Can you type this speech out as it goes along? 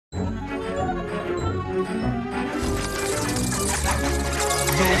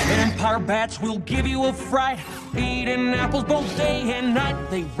Those vampire bats will give you a fright, eating apples both day and night.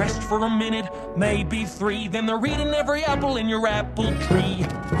 They rest for a minute, maybe 3, then they're eating every apple in your apple tree.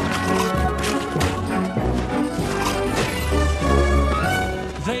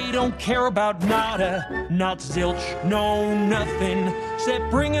 They don't care about nada, not zilch, no nothing,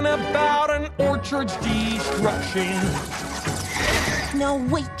 except bringing about an orchard's destruction. Now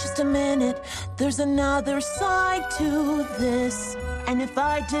wait just a minute, there's another side to this. And if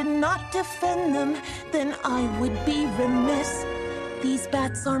I did not defend them, then I would be remiss. These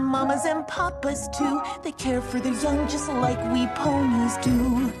bats are mamas and papas too. They care for their young just like we ponies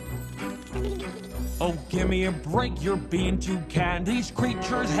do. Oh, give me a break, you're being too kind. These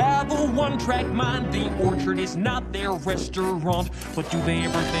creatures have a one-track mind. The orchard is not their restaurant. But do they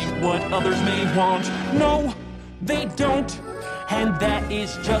ever think what others may want? No, they don't. And that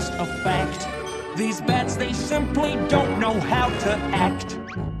is just a fact. These bats, they simply don't know how to act.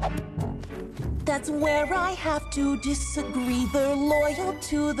 That's where I have to disagree. They're loyal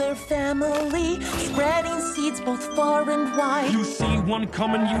to their family, spreading seeds both far and wide. You see one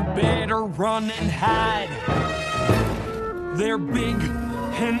coming, you better run and hide. They're big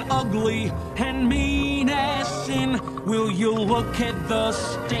and ugly and mean as sin. Will you look at the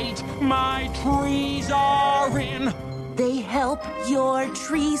state my trees are in? They help your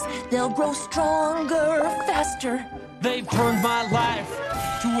trees, they'll grow stronger, faster. They've turned my life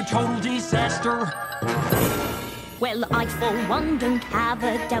to a total disaster. Well, I for one don't have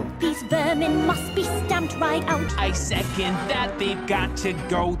a doubt. These vermin must be stamped right out. I second that, they've got to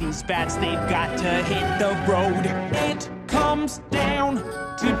go. These bats, they've got to hit the road. It comes down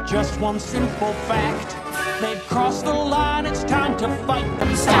to just one simple fact. They've crossed the line, it's time to fight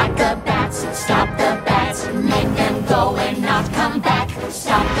them. Stop the bats, stop the bats, make them go and not come back.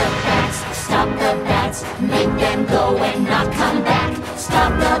 Stop the bats, make them go and not come back.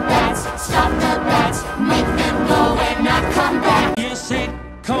 Stop the bats, make them go and not come back. Yes, it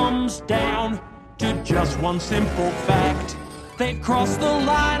comes down to just one simple fact. They've crossed the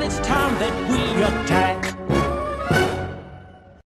line, it's time that we attack.